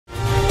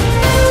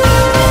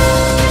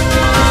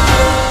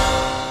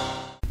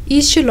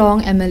East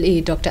Shillong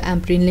MLA Dr.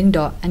 Ampareen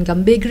Lyngdoh and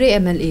Gambegre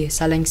MLA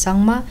Saleng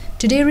Sangma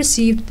today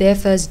received their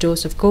first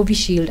dose of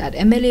Covishield at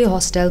MLA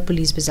Hostel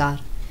Police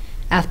Bazaar.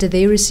 After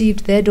they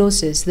received their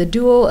doses, the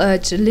duo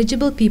urged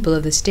eligible people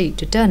of the state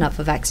to turn up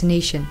for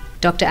vaccination.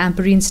 Dr.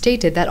 Ampareen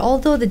stated that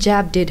although the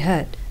jab did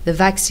hurt, the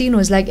vaccine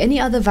was like any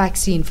other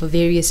vaccine for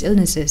various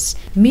illnesses.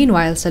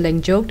 Meanwhile,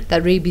 Saleng joked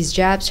that rabies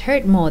jabs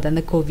hurt more than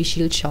the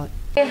Covishield shot.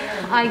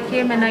 I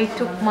came and I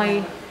took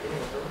my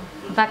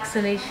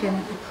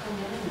vaccination.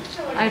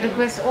 I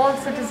request all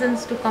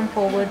citizens to come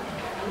forward,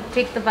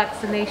 take the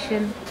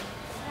vaccination,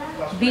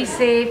 be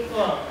safe,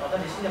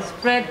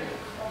 spread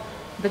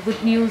the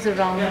good news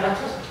around.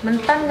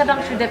 Mentan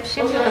kadang sudah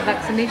sim the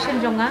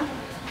vaccination jonga.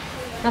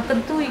 Na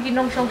tentu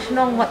iginong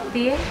song wat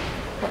tie,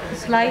 wat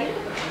slide.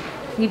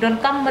 Ni don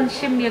kam men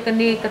sim ya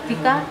kene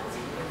ketika,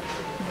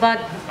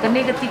 but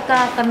kene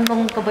ketika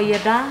kanong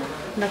kabayada.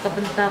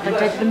 Nakabenta ka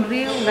judge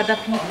benriu lada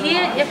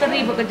piye ya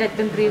kari ba ka judge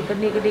benriu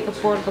kani kadi ka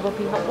por ka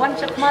pi one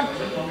shot man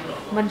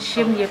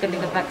shim ya kani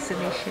ka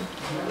vaccination.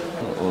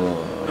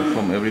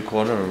 From every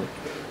corner,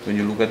 when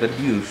you look at the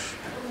news,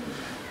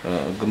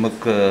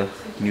 gemek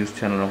news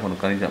channel orang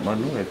kani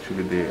jamanu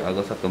actually they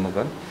agak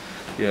sakamakan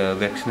ya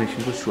vaccination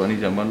ko suani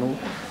jamanu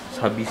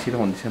sabi sira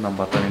onse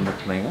nambatan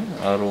indak nainga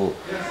aro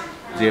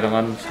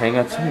jerangan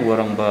saingat semua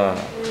orang ba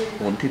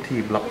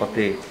onti blak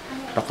pate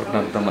takut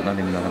nak tamat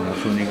nanti menangan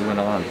sunyi ke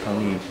mana kan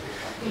tangi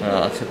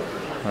aset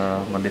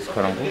mandes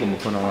sekarang ko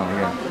kemudian nama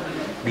ya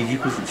biji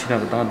khusus Cina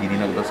ketang diri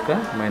nak taska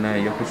mana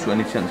ya khusus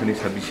ani cian seni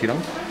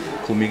sabisirang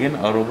kumigen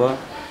aroba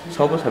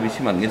sauba sabisi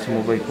mangin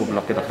semua baik ko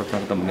belak kita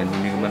kerja kita mengen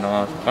ini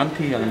mana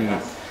kanti yang ni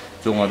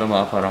jong ada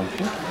maaf orang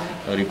ko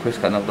request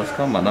kan nak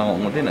taska mana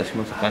ngomongin nasi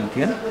masak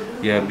kantian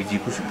ya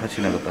biji khusus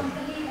Cina ketang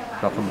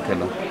takut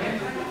betul.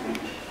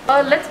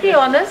 Let's be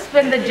honest,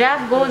 when the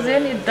jab goes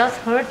in, it does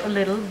hurt a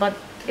little, but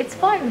it's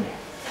fine.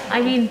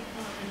 I mean,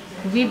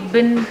 we've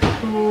been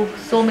through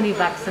so many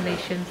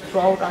vaccinations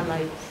throughout our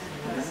lives.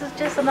 This is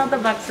just another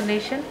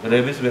vaccination.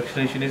 Rabies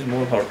vaccination is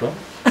more harder.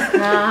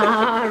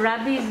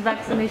 Rabies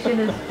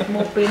vaccination is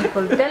more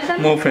painful. Tell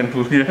them. More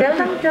painful, yeah. Tell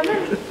them,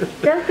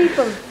 tell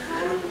people.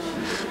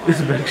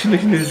 This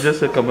vaccination is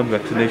just a common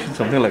vaccination,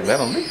 something like that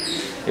only,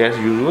 as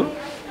usual.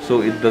 So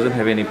it doesn't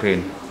have any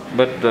pain.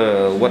 But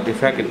what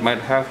effect it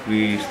might have,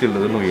 we still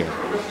don't know yet.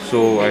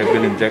 So I've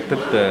been injected,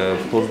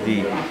 post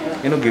the,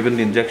 given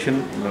the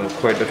injection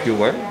quite a few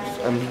while.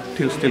 I'm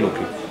still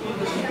okay.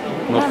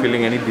 Not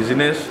feeling any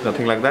dizziness,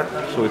 nothing like that.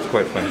 So it's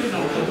quite fine.